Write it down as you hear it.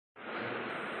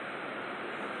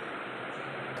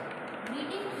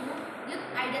evening to Youth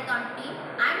Ideathon team.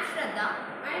 I am Shraddha.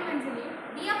 I am Anjali.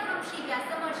 We are from Shri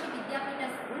Vidya peetha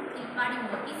School, Tilpadi,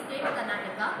 Moti State,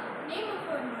 Karnataka. Name of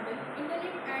our model,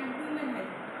 Internet and Human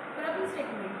Health. Problem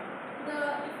statement. The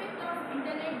effect of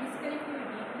Internet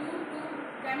disconnectivity due to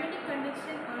climatic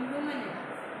condition on human health.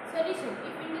 Solution.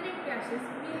 If Internet crashes,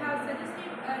 we have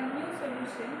suggested a new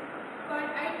solution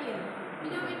called ITN,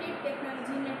 Innovated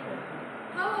Technology Network.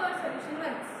 How our solution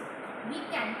works? We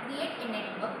can create a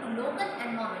network to local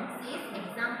environment, says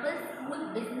example,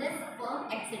 school, business, firm,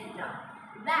 etc.,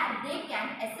 where they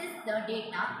can access the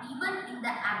data even in the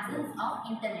absence of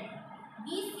internet.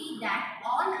 We see that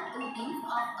all routines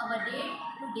of our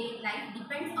day-to-day life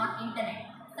depends on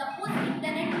internet. Suppose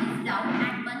internet is down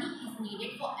and money is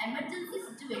needed for emergency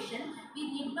situation, we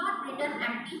need not return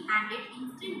empty-handed.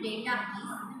 Instant data is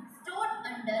stored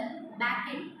under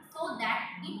backend so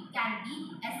that it can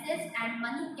be assessed and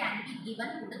money can be given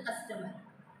to the customer.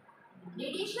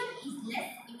 Radiation is less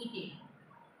emitted.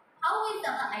 How is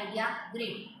our idea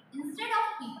great? Instead of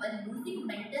people losing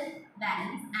mental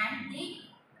balance and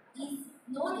there is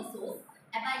no resource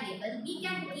available, we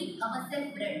can keep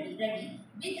ourselves ready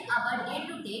with our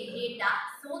day-to-day data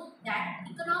so that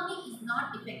economy is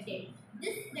not affected.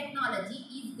 This technology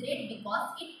is great because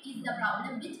it is the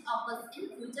problem which occurs in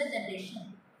future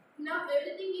generation. Now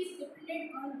everything is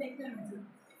dependent on technology.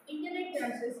 Internet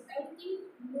crashes, everything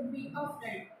would be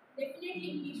offline.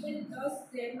 Definitely people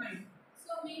lost their mind.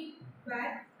 So we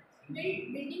were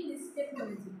building this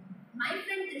technology. My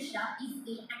friend Trisha is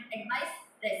ill and advised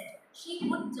rest. She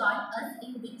would join us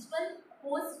in virtual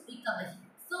post recovery.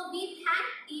 So we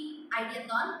thank Team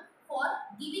Ideathon for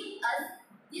giving us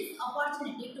this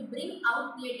opportunity to bring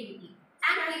out creativity.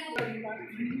 Thank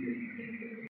you.